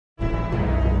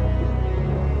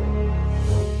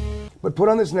But put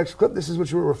on this next clip. This is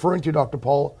what you were referring to, Dr.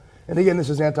 Paul. And again, this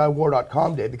is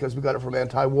antiwar.com day because we got it from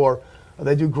Anti-War.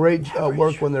 They do great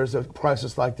work when there's a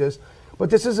crisis like this. But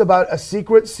this is about a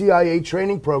secret CIA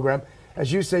training program.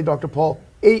 As you say, Dr. Paul,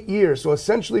 8 years. So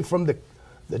essentially from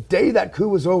the day that coup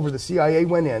was over, the CIA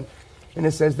went in. And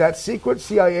it says that secret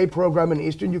CIA program in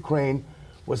eastern Ukraine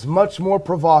was much more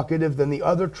provocative than the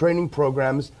other training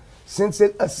programs, since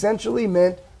it essentially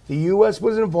meant the U.S.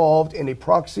 was involved in a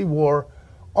proxy war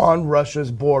on Russia's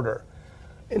border.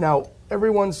 And now,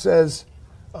 everyone says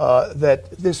that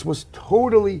this was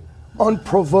totally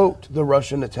unprovoked, the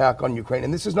Russian attack on Ukraine.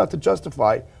 And this is not to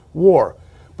justify war,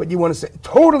 but you want to say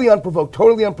totally unprovoked,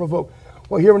 totally unprovoked.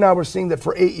 Well, here now we're seeing that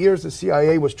for 8 years, the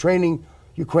CIA was training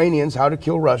Ukrainians how to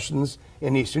kill Russians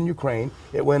in eastern Ukraine.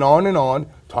 It went on and on,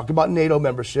 talked about NATO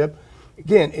membership.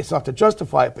 Again, it's not to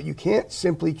justify it, but you can't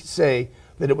simply say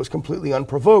that it was completely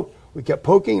unprovoked. We kept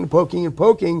poking and poking and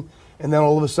poking, and then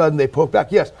all of a sudden they poked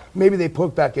back. Yes, maybe they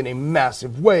poked back in a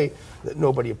massive way that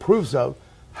nobody approves of.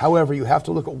 However, you have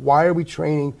to look at why are we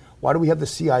training, why do we have the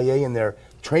CIA in there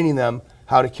training them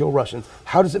how to kill Russians?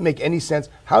 How does it make any sense?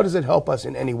 How does it help us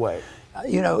in any way?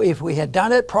 You know, if we had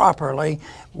done it properly,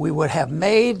 we would have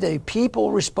made the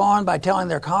people respond by telling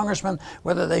their congressmen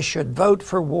whether they should vote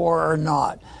for war or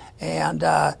not. And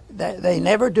they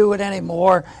never do it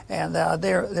anymore, and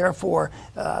therefore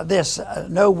this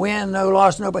no win, no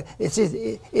loss, nobody.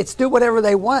 It's do whatever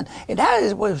they want, and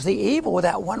that was the evil with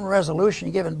that one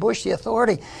resolution giving Bush the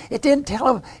authority. It didn't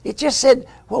tell him. It just said,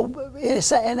 well,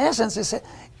 in essence, it said,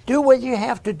 do what you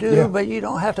have to do, but you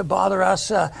don't have to bother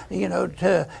us, you know,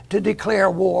 to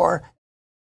declare war.